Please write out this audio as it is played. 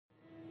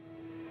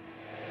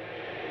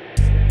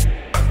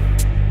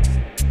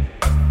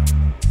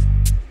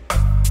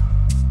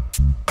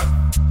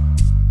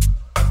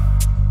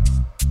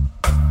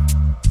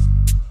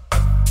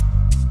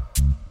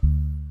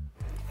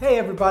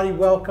everybody.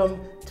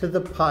 Welcome to the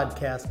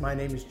podcast. My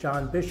name is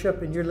John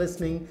Bishop, and you're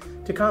listening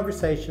to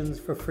Conversations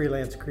for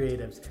Freelance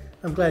Creatives.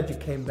 I'm glad you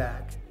came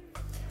back.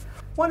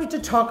 Wanted to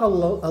talk a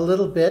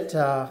little bit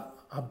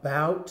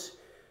about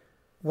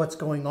what's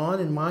going on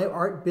in my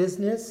art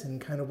business and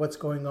kind of what's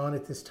going on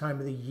at this time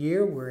of the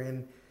year.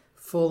 We're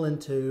full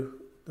into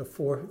the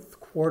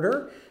fourth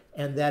quarter,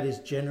 and that is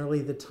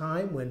generally the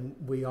time when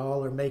we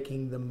all are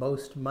making the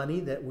most money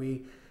that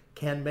we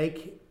can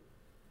make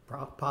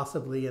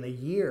possibly in a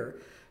year.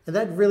 And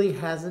that really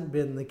hasn't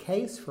been the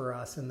case for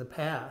us in the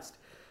past.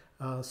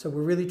 So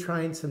we're really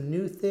trying some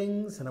new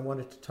things, and I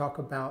wanted to talk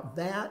about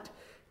that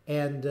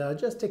and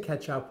just to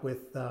catch up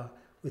with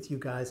you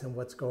guys and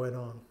what's going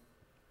on.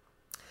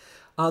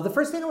 The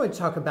first thing I want to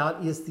talk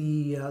about is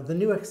the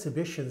new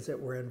exhibitions that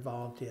we're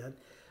involved in.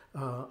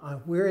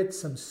 We're at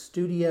some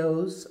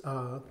studios.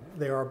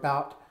 There are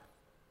about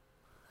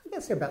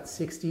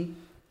 60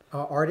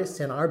 artists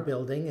in our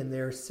building, and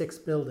there are 6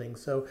 buildings.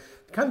 So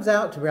it comes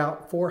out to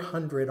about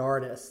 400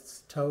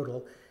 artists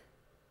total.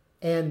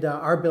 And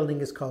our building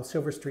is called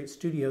Silver Street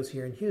Studios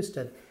here in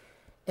Houston.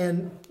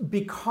 And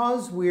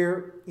because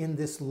we're in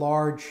this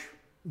large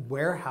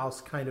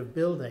warehouse kind of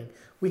building,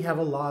 we have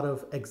a lot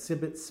of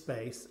exhibit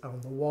space on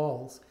the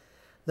walls.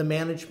 The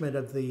management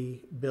of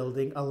the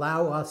building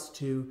allow us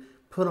to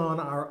put on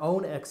our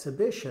own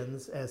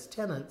exhibitions as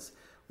tenants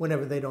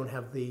whenever they don't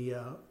have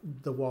the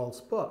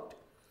walls booked.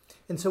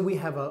 And so we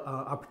have an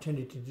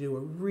opportunity to do a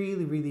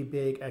really, really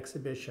big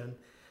exhibition,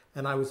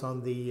 and I was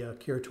on the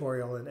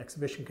curatorial and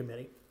exhibition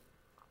committee.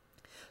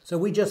 So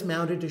we just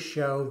mounted a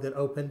show that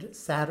opened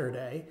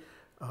Saturday.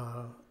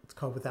 It's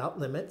called Without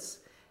Limits,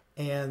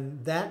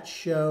 and that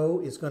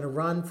show is going to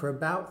run for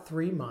about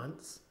 3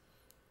 months,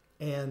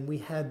 and we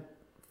had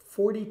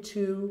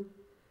 42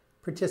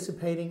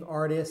 participating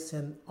artists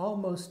and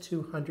almost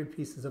 200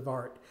 pieces of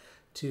art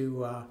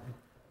to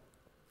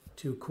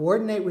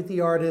coordinate with the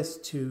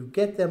artists, to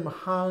get them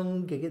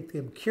hung, to get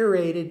them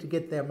curated, to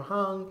get them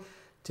hung,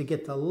 to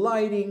get the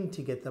lighting,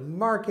 to get the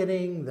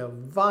marketing, the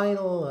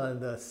vinyl,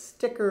 and the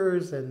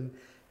stickers, and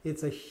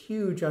it's a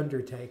huge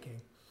undertaking.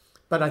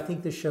 But I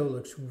think the show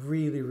looks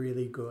really,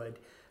 really good.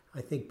 I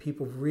think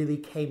people really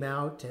came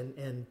out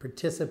and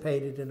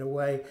participated in a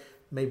way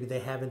maybe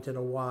they haven't in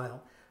a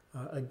while.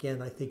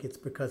 Again, I think it's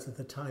because of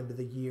the time of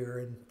the year,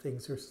 and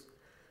things are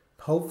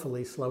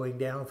hopefully slowing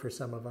down for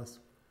some of us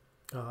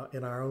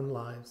in our own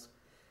lives.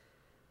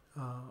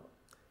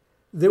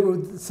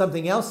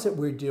 Something else that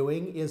we're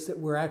doing is that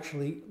we're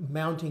actually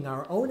mounting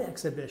our own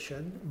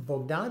exhibition,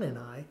 Bogdan and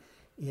I.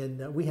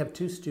 We have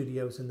 2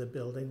 studios in the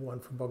building, one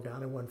for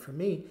Bogdan and one for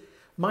me.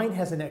 Mine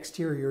has an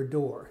exterior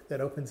door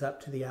that opens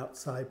up to the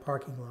outside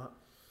parking lot.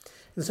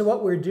 And so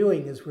what we're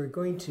doing is we're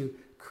going to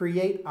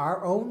create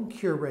our own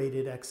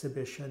curated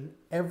exhibition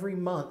every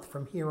month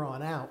from here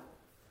on out,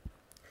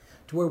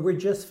 to where we're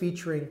just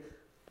featuring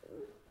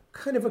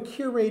kind of a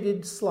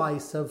curated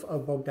slice of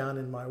Bogdan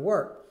and my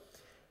work.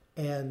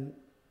 And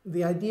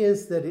the idea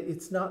is that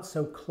it's not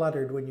so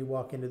cluttered when you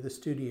walk into the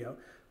studio.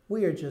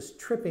 We are just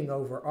tripping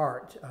over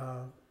art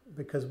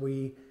because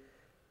we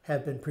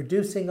have been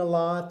producing a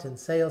lot and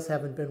sales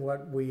haven't been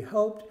what we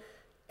hoped,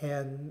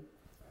 and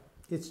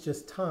it's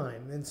just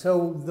time. And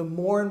so the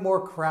more and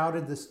more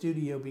crowded the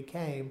studio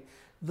became,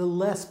 the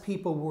less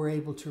people were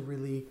able to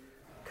really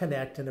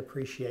connect and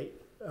appreciate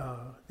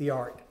the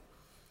art.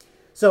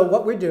 So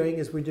what we're doing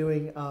is we're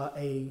doing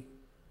a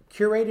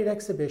curated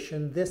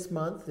exhibition this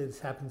month. This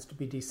happens to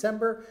be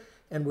December,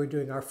 and we're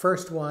doing our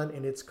first one,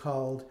 and it's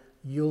called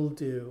You'll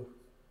Do.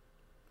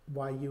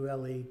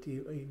 Y-U-L-E, do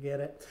you get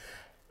it?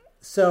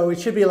 So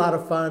it should be a lot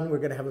of fun. We're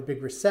going to have a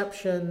big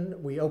reception.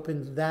 We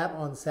opened that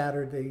on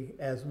Saturday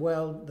as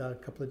well, a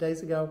couple of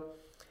days ago.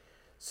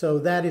 So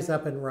that is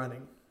up and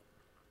running.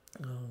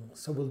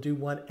 So we'll do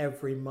one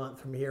every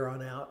month from here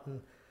on out,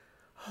 and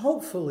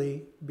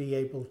hopefully be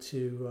able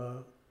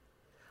to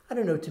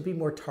to be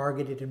more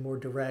targeted and more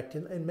direct,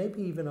 and maybe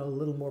even a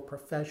little more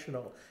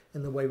professional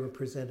in the way we're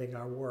presenting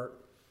our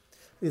work.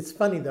 It's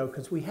funny, though,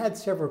 because we had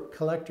several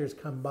collectors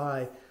come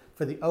by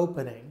for the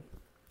opening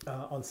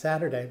on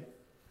Saturday.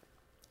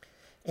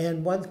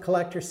 And one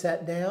collector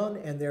sat down,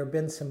 and there have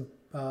been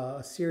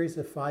a series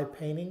of 5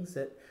 paintings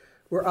that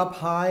were up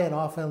high and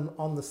often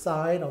on the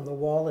side, on the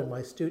wall in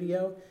my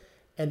studio,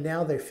 and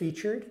now they're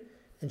featured.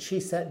 And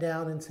she sat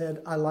down and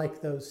said, I like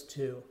those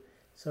too.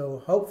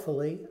 So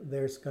hopefully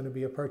there's going to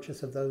be a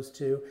purchase of those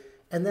 2.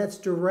 And that's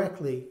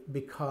directly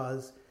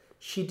because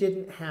she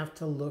didn't have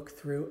to look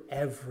through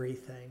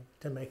everything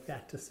to make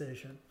that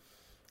decision.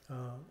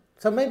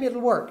 So maybe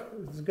it'll work.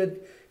 It's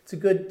a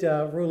good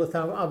rule of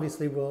thumb.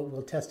 Obviously,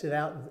 we'll test it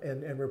out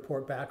and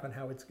report back on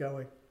how it's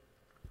going.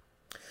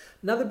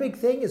 Another big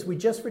thing is we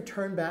just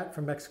returned back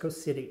from Mexico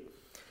City.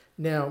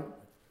 Now,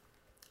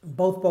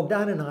 both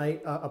Bogdan and I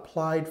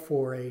applied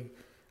for an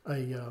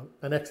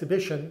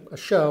exhibition, a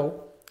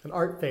show, an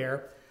art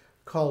fair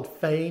called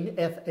FAIN,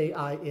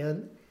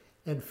 F-A-I-N.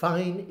 And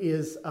FAIN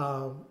is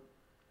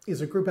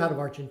is a group out of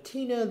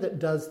Argentina that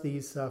does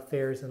these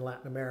fairs in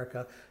Latin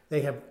America.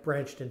 They have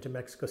branched into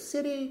Mexico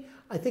City.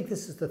 I think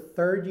this is the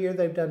third year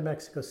they've done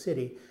Mexico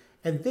City.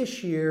 And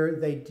this year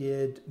they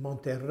did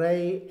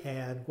Monterrey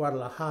and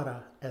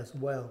Guadalajara as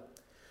well.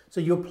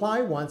 So you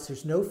apply once,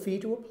 there's no fee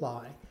to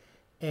apply,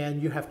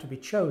 and you have to be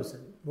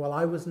chosen. Well,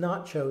 I was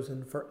not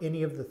chosen for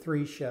any of the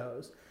three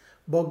shows.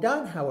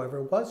 Bogdan,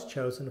 however, was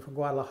chosen for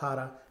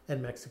Guadalajara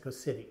and Mexico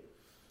City.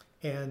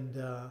 And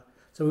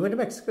so we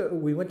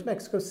went to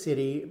Mexico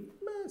City,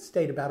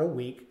 stayed about a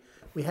week.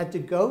 We had to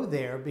go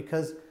there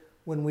because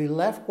when we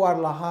left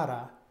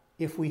Guadalajara,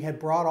 if we had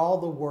brought all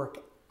the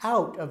work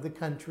out of the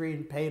country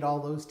and paid all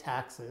those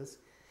taxes,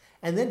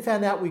 and then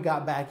found out we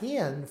got back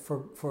in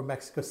for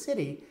Mexico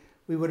City,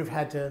 we would have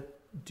had to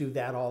do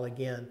that all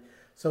again.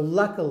 So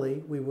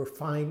luckily, we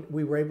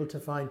were able to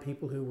find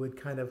people who would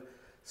kind of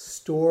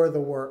store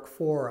the work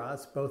for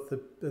us, both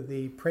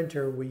the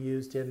printer we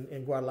used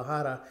in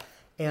Guadalajara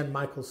and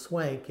Michael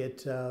Swank at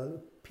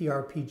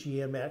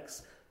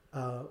PRPGMX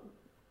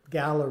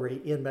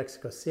Gallery in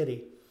Mexico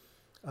City.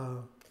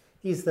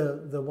 He's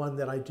the one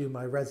that I do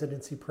my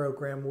residency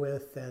program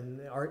with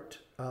and art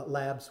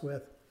labs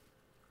with.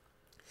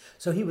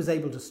 So he was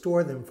able to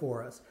store them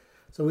for us.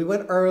 So we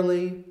went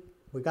early,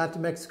 we got to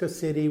Mexico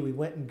City, we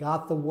went and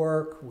got the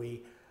work,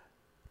 we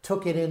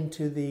took it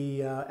into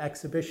the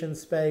exhibition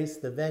space,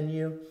 the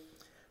venue.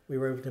 We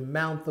were able to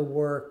mount the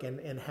work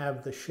and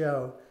have the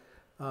show.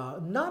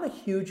 Not a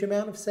huge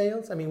amount of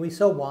sales. I mean, we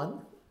sold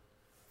one.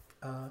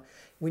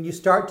 When you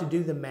start to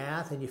do the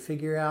math and you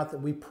figure out that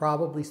we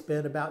probably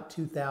spent about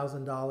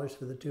 $2,000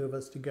 for the two of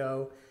us to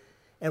go,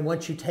 and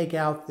once you take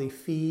out the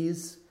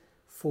fees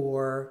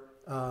for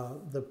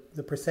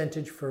the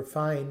percentage for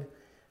fine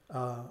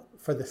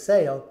for the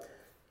sale,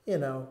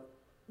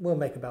 we'll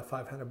make about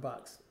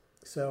 $500.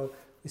 So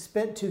we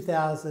spent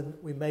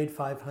 $2,000, we made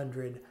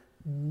 $500.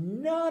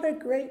 Not a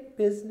great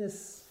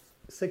business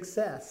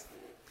success.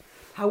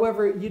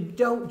 However, you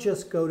don't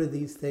just go to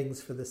these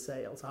things for the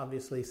sales.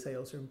 Obviously,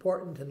 sales are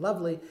important and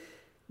lovely,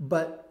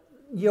 but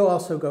you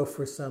also go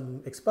for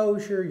some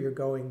exposure. You're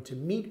going to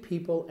meet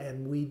people,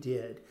 and we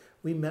did.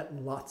 We met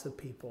lots of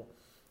people.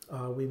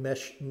 We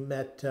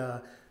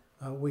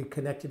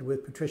connected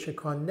with Patricia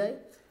Conde,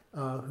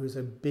 who's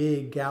a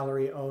big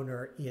gallery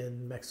owner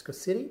in Mexico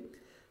City.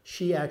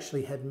 She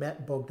actually had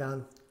met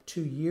Bogdan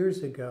 2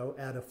 years ago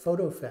at a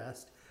photo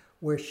fest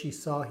where she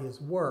saw his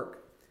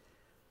work.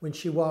 When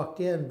she walked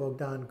in,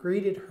 Bogdan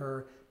greeted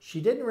her. She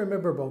didn't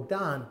remember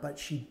Bogdan, but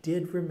she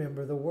did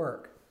remember the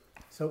work.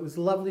 So it was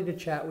lovely to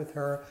chat with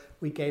her.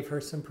 We gave her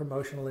some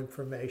promotional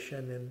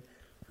information, and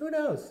who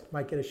knows,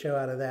 might get a show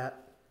out of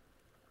that.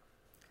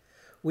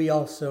 We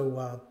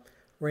also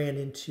ran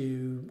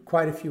into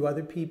quite a few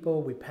other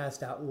people. We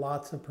passed out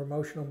lots of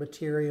promotional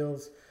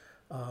materials,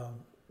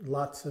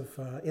 lots of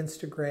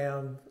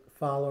Instagram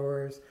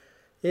followers.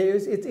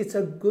 It's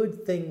a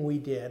good thing we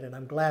did, and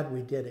I'm glad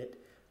we did it,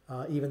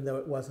 even though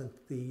it wasn't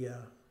the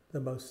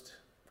most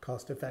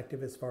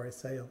cost-effective as far as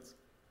sales.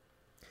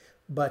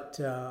 But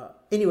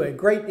anyway,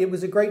 it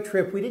was a great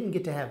trip. We didn't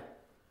get to have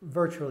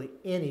virtually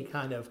any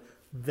kind of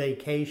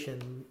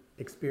vacation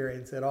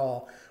experience at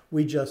all.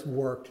 We just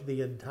worked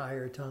the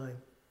entire time.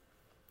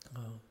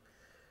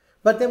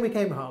 But then we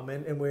came home,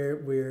 and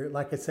we're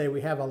like I say,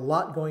 we have a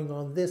lot going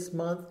on this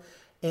month.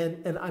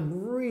 And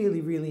I'm really,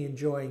 really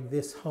enjoying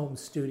this home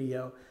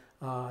studio.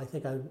 I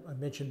think I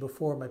mentioned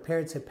before, my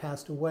parents had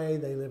passed away.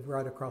 They live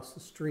right across the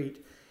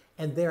street.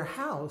 And their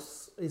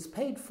house is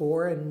paid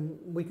for, and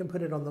we can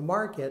put it on the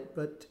market.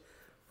 But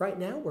right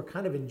now, we're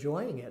kind of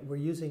enjoying it. We're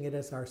using it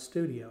as our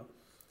studio.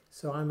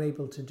 So I'm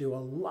able to do a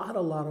lot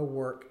of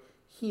work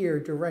here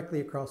directly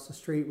across the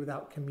street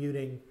without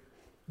commuting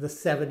the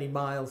 70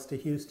 miles to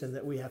Houston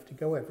that we have to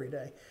go every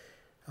day.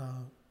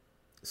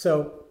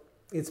 So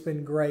it's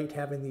been great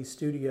having these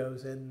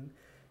studios and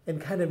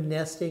kind of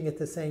nesting at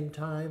the same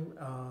time.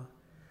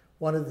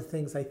 One of the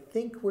things I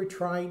think we're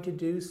trying to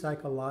do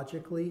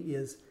psychologically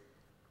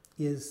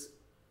is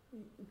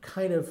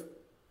kind of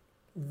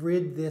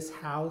rid this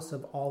house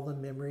of all the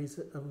memories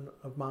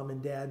of mom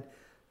and dad.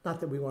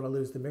 Not that we want to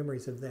lose the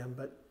memories of them,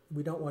 but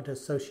we don't want to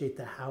associate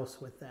the house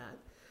with that.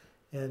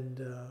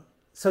 And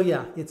so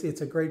yeah,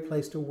 it's a great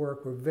place to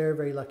work. We're very,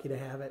 very lucky to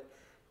have it.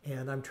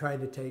 And I'm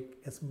trying to take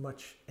as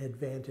much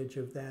advantage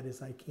of that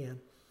as I can.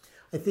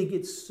 I think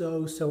it's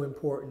so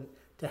important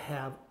to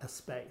have a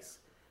space.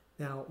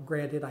 Now,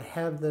 granted, I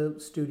have the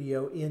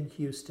studio in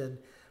Houston,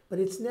 but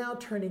it's now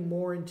turning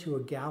more into a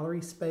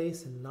gallery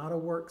space and not a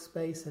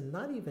workspace and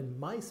not even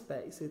my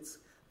space. It's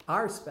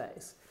our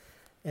space.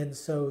 And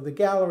so the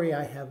gallery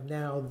I have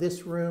now,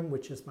 this room,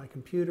 which is my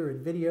computer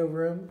and video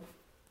room,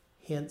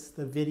 hence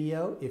the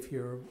video if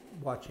you're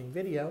watching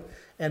video,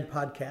 and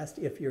podcast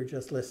if you're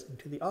just listening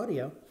to the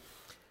audio.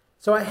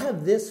 So I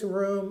have this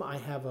room. I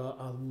have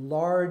a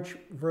large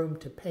room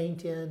to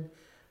paint in.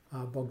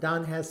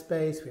 Bogdan has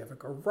space. We have a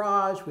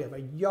garage. We have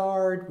a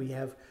yard. We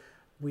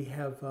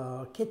have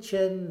a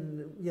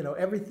kitchen.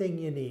 Everything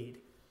you need.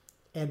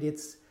 And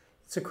it's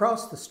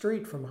across the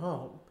street from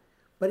home,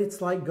 but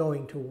it's like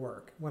going to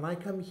work. When I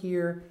come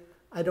here,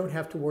 I don't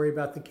have to worry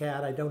about the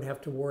cat. I don't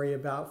have to worry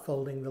about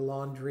folding the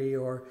laundry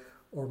or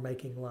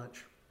making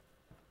lunch.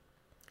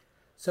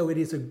 So it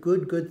is a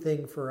good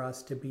thing for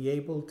us to be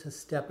able to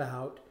step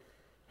out,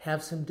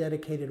 have some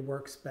dedicated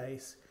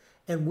workspace,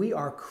 and we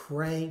are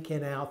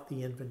cranking out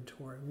the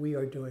inventory. We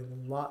are doing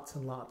lots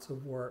and lots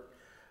of work.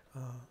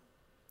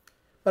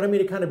 But I mean,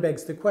 it kind of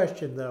begs the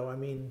question, though. I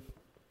mean,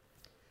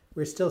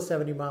 we're still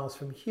 70 miles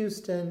from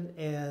Houston,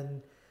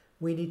 and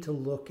we need to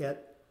look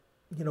at,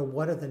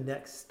 what are the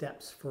next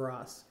steps for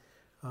us?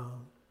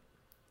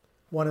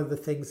 One of the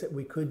things that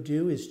we could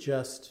do is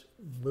just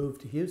move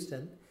to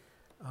Houston.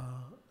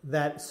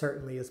 That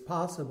certainly is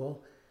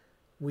possible.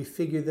 We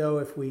figure, though,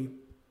 if we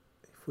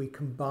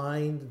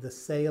combined the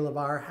sale of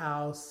our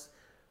house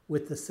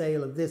with the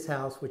sale of this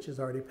house, which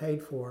is already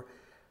paid for,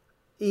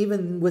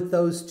 even with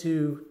those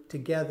two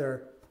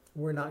together,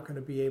 we're not going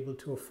to be able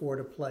to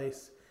afford a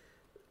place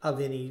of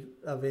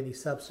any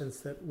substance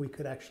that we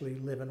could actually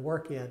live and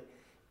work in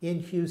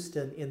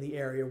Houston, in the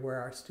area where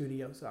our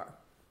studios are.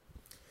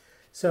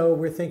 So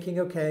we're thinking,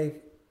 okay,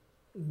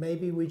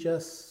 maybe we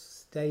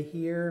just stay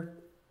here,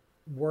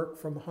 work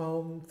from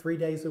home 3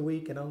 days a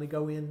week, and only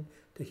go in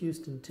to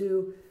Houston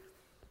 2.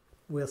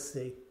 We'll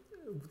see.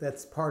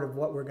 That's part of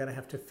what we're going to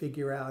have to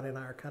figure out in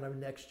our kind of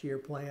next year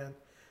plan.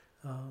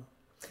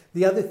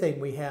 The other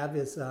thing we have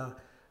is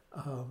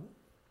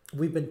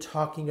we've been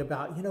talking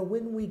about,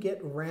 when we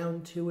get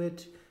around to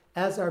it,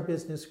 as our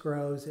business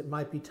grows, it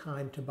might be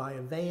time to buy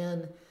a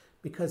van,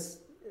 because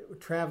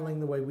traveling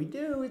the way we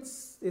do,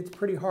 it's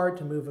pretty hard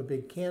to move a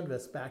big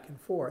canvas back and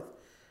forth.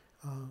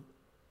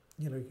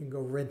 You can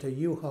go rent a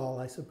U-Haul,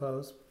 I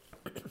suppose.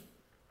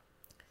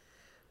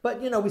 But,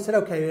 we said,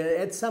 okay,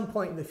 at some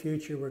point in the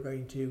future, we're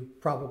going to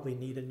probably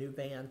need a new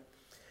van.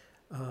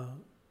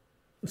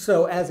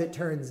 So as it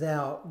turns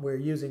out, we're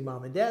using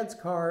Mom and Dad's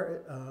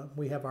car.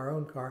 We have our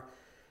own car.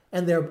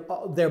 And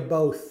they're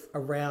both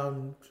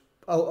around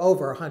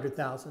over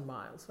 100,000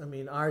 miles. I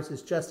mean, ours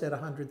is just at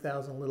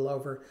 100,000, a little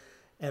over,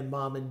 and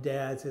Mom and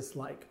Dad's is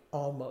like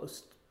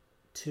almost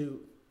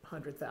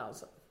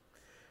 200,000.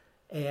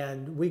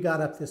 And we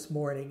got up this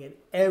morning and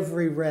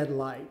every red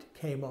light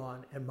came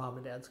on in Mom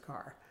and Dad's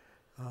car.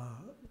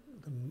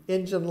 The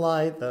engine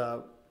light,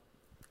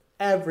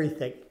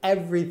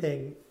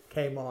 everything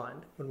came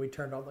on when we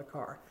turned on the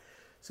car.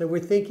 So we're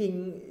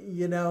thinking,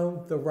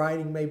 the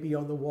writing may be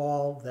on the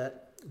wall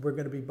that we're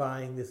going to be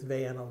buying this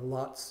van a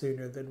lot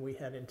sooner than we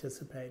had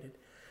anticipated.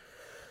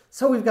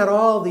 So we've got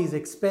all these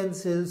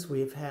expenses.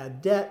 We've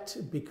had debt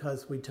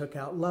because we took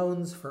out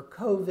loans for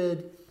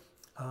COVID.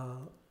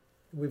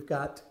 We've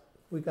got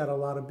a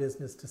lot of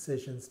business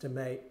decisions to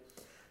make.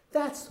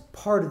 That's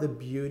part of the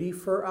beauty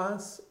for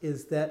us,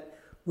 is that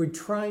we're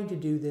trying to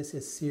do this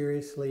as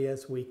seriously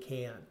as we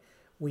can.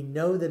 We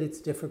know that it's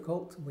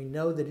difficult. We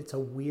know that it's a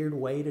weird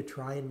way to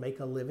try and make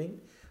a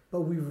living,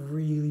 but we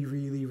really,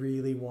 really,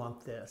 really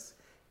want this.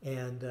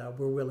 And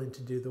we're willing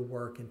to do the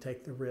work and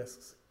take the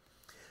risks.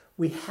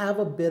 We have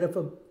a bit of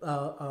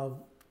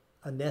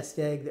a nest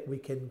egg that we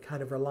can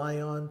kind of rely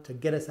on to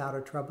get us out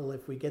of trouble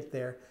if we get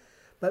there.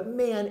 But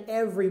man,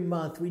 every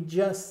month we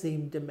just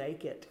seem to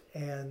make it.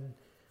 And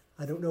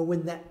I don't know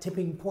when that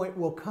tipping point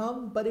will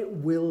come, but it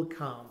will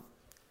come.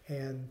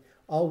 And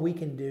all we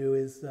can do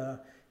is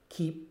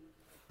keep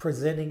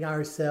presenting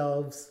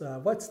ourselves.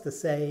 What's the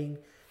saying?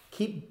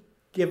 Keep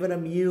giving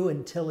them you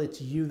until it's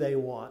you they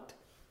want.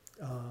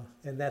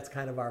 And that's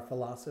kind of our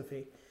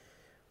philosophy.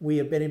 We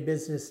have been in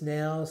business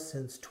now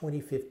since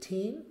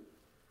 2015.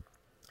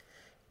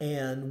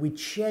 And we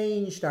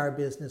changed our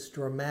business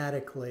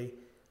dramatically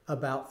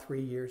about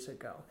 3 years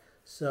ago.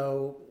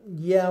 So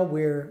yeah,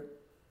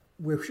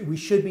 we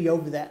should be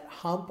over that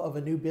hump of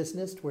a new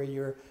business where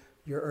you're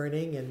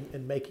earning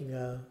and making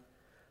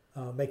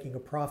a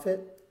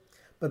profit.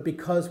 But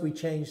because we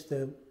changed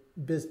the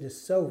business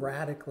so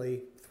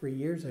radically 3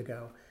 years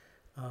ago,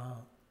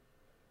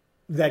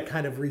 that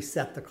kind of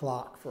reset the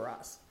clock for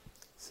us.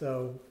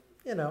 So,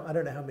 I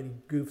don't know how many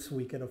goofs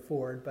we can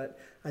afford, but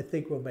I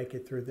think we'll make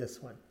it through this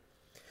one.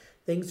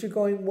 Things are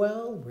going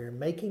well. We're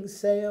making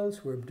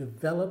sales. We're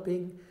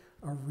developing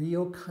a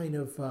real kind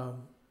of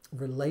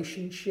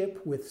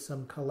relationship with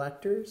some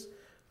collectors.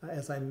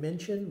 As I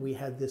mentioned, we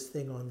had this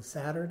thing on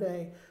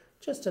Saturday,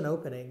 just an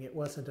opening. It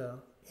wasn't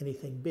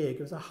anything big.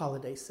 It was a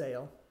holiday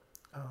sale,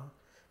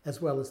 as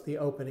well as the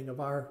opening of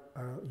our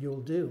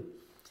You'll Do.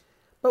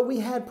 But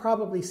we had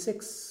probably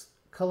 6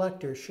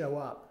 collectors show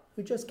up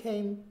who just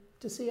came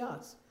to see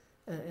us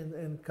and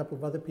a couple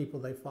of other people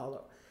they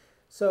follow.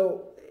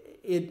 So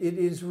it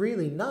is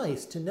really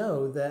nice to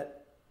know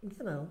that,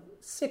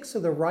 6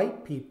 of the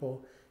right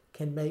people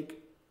can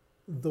make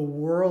the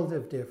world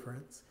of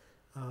difference,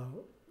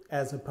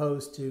 as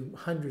opposed to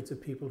hundreds of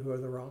people who are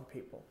the wrong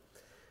people.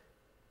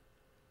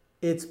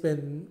 It's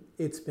been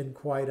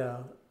quite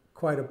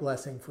a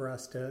blessing for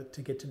us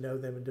to get to know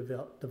them and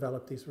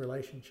develop these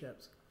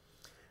relationships.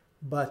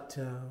 But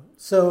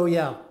so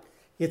yeah,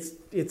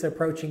 it's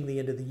approaching the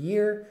end of the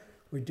year.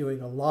 We're doing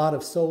a lot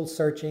of soul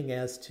searching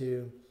as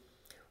to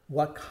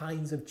what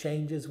kinds of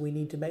changes we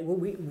need to make. Well,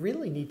 we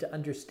really need to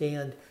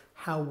understand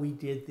how we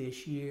did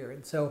this year.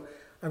 And so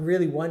I'm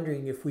really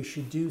wondering if we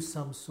should do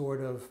some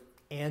sort of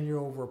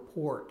annual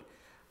report.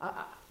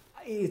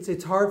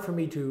 It's hard for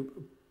me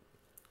to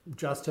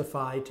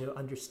justify, to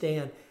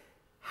understand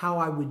how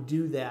I would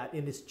do that,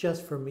 and it's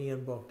just for me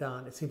and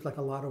Bogdan. It seems like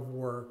a lot of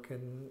work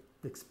and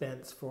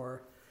expense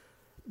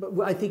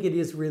but I think it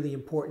is really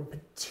important,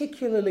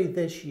 particularly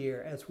this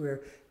year as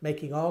we're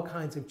making all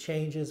kinds of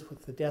changes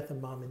with the death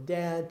of Mom and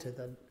Dad,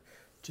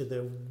 to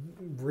the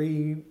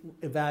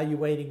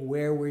re-evaluating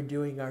where we're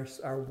doing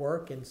our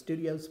work in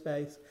studio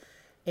space,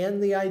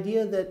 and the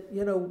idea that,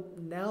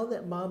 now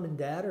that Mom and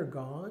Dad are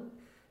gone,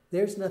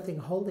 there's nothing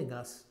holding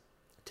us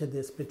to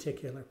this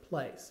particular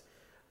place.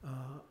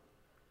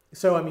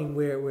 So,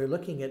 we're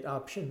looking at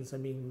options.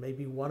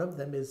 Maybe one of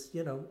them is,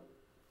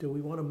 do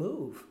we want to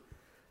move?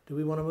 Do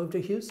we want to move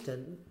to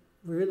Houston?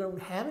 We really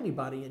don't have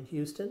anybody in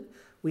Houston.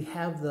 We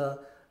have the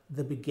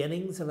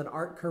beginnings of an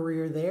art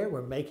career there.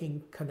 We're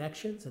making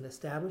connections and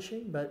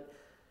establishing, but,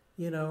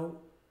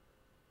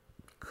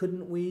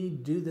 couldn't we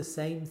do the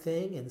same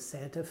thing in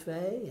Santa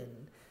Fe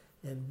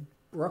and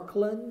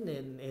Brooklyn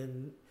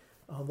and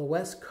on the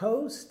West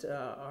Coast,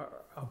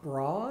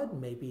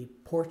 abroad, maybe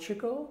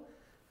Portugal,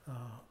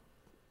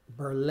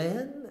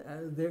 Berlin?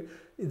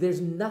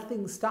 There's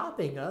nothing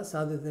stopping us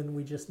other than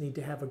we just need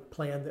to have a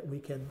plan that we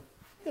can,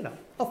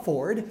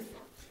 afford.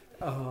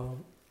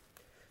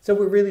 So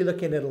we're really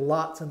looking at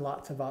lots and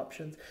lots of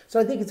options.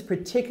 So I think it's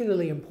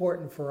particularly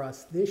important for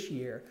us this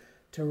year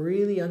to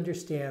really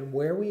understand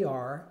where we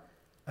are,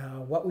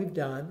 what we've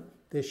done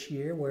this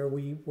year, where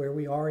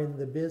we are in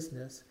the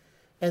business,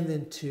 and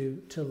then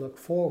to look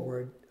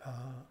forward,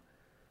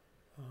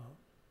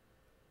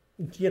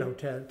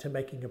 to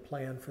making a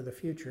plan for the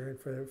future and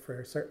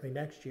for certainly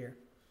next year.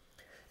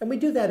 And we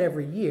do that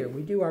every year.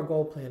 We do our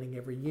goal planning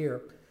every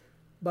year.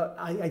 But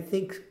I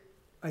think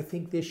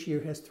this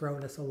year has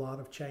thrown us a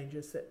lot of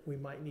changes that we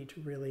might need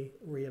to really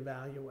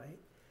reevaluate.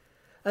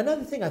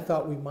 Another thing I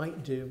thought we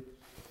might do,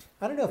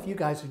 I don't know if you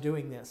guys are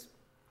doing this,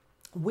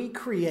 we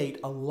create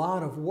a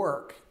lot of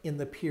work in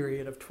the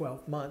period of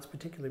 12 months,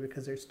 particularly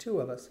because there's two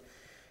of us.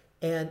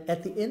 And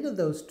at the end of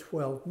those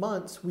 12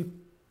 months, we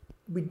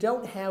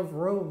don't have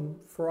room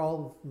for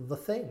all the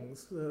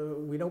things.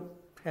 We don't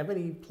have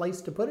any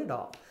place to put it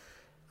all.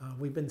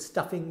 We've been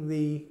stuffing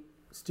the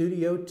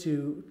studio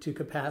to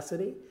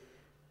capacity,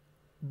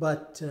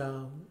 but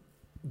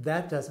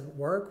that doesn't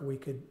work.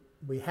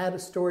 We had a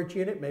storage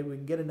unit. Maybe we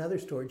can get another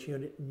storage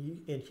unit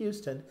in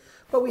Houston.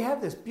 But we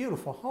have this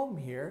beautiful home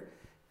here,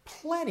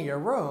 plenty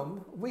of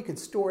room. We could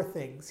store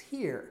things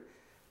here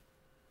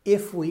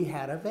if we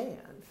had a van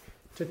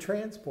to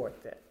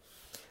transport them.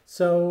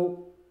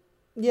 So,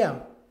 yeah,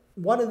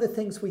 one of the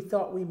things we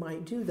thought we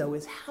might do, though,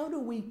 is how do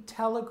we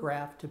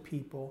telegraph to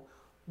people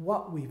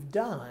what we've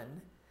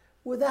done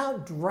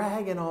without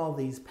dragging all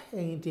these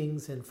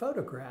paintings and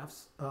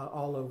photographs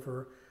all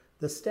over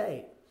the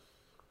state?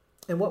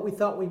 And what we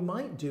thought we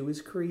might do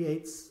is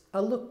create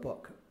a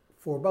lookbook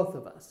for both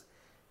of us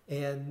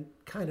and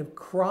kind of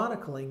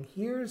chronicling,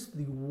 here's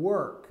the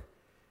work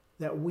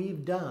that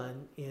we've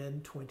done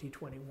in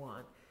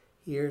 2021.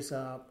 Here's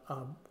a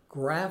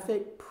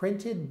graphic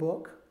printed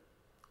book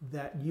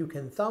that you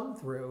can thumb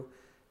through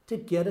to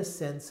get a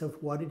sense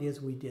of what it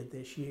is we did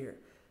this year.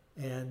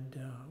 And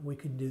we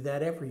can do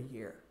that every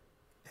year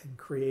and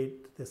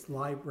create this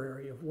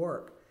library of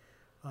work.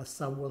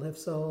 Some will have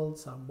sold,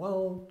 some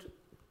won't,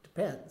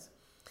 depends.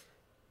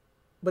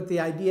 But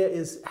the idea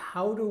is,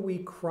 how do we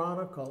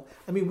chronicle?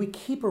 We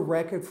keep a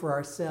record for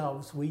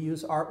ourselves. We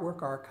use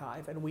Artwork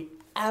Archive, and we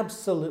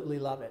absolutely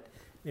love it.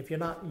 And if you're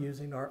not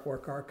using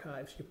Artwork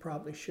Archives, you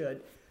probably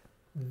should.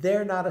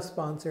 They're not a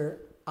sponsor.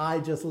 I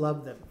just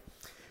love them.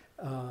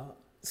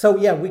 So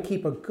yeah, we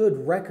keep a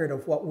good record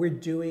of what we're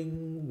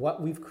doing,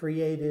 what we've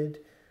created,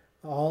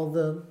 all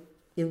the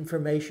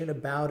information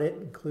about it,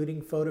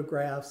 including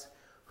photographs,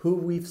 who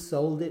we've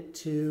sold it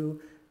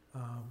to,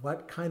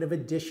 what kind of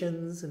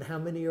editions and how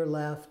many are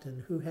left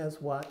and who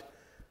has what.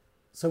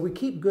 So we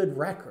keep good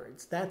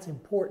records. That's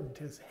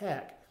important as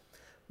heck.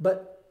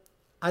 But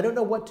I don't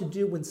know what to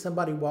do when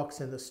somebody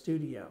walks in the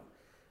studio.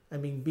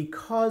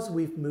 Because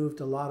we've moved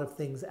a lot of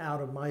things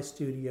out of my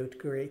studio to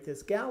create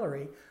this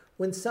gallery,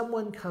 when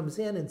someone comes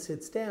in and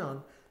sits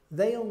down,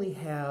 they only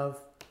have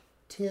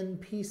 10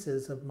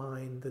 pieces of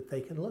mine that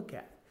they can look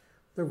at.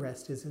 The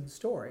rest is in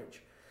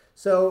storage.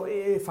 So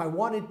if I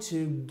wanted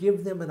to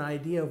give them an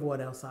idea of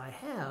what else I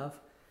have,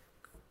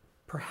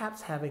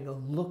 perhaps having a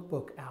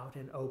lookbook out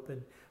and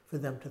open for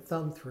them to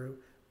thumb through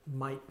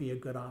might be a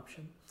good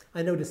option.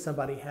 I noticed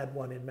somebody had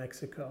one in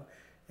Mexico,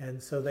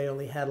 and so they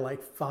only had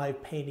like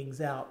 5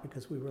 paintings out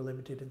because we were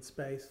limited in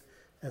space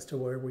as to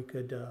where we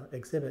could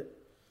exhibit.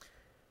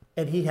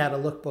 And he had a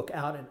lookbook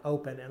out and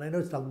open, and I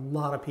noticed a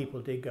lot of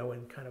people did go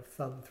and kind of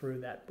thumb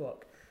through that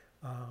book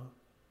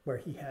where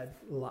he had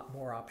a lot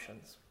more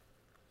options.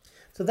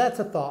 So that's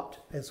a thought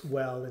as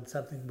well, and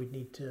something we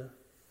need to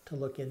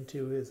look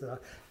into is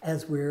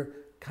as we're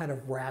kind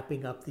of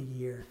wrapping up the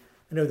year.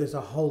 I know there's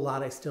a whole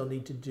lot I still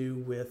need to do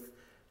with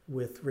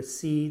with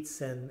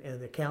receipts and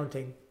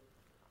accounting.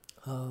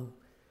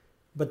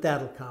 But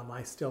that'll come.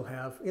 I still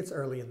have, it's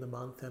early in the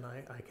month and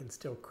I can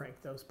still crank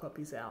those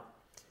puppies out.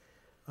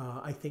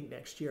 I think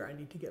next year I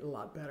need to get a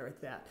lot better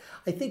at that.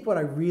 I think what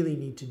I really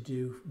need to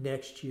do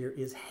next year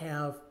is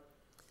have,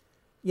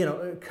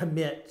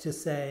 commit to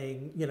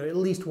saying, at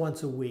least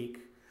once a week,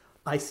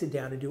 I sit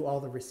down and do all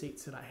the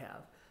receipts that I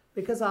have.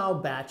 Because I'll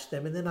batch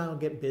them and then I'll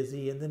get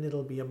busy and then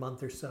it'll be a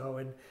month or so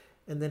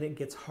and then it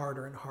gets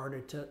harder and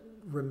harder to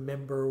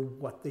remember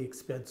what the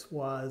expense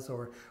was,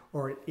 or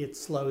it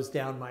slows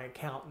down my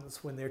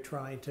accountants when they're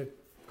trying to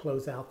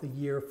close out the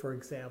year, for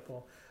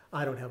example.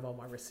 I don't have all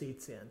my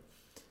receipts in.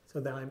 So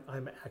then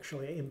I'm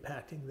actually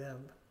impacting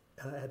them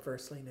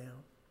adversely now.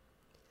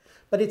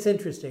 But it's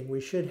interesting.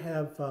 We should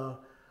have a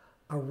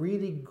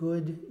really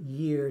good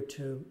year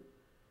to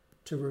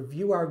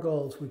review our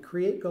goals. We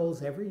create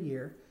goals every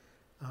year,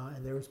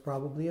 and there was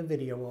probably a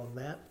video on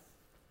that.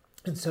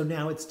 And so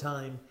now it's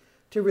time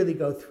to really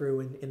go through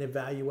and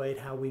evaluate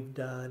how we've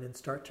done and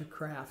start to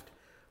craft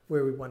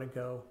where we want to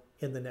go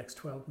in the next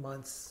 12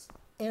 months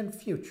and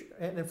future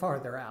and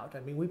farther out. I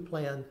mean, we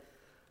plan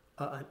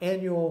an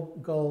annual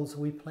goals.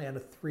 We plan a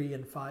 3-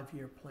 and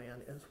 5-year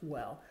plan as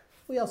well.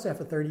 We also have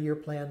a 30-year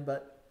plan,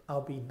 but I'll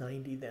be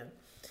 90 then.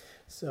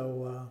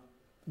 So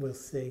we'll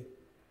see.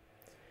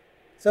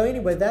 So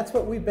anyway, that's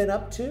what we've been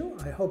up to.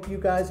 I hope you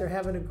guys are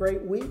having a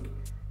great week.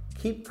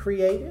 Keep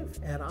creative,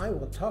 and I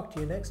will talk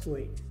to you next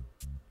week.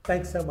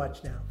 Thanks so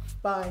much now.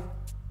 Bye.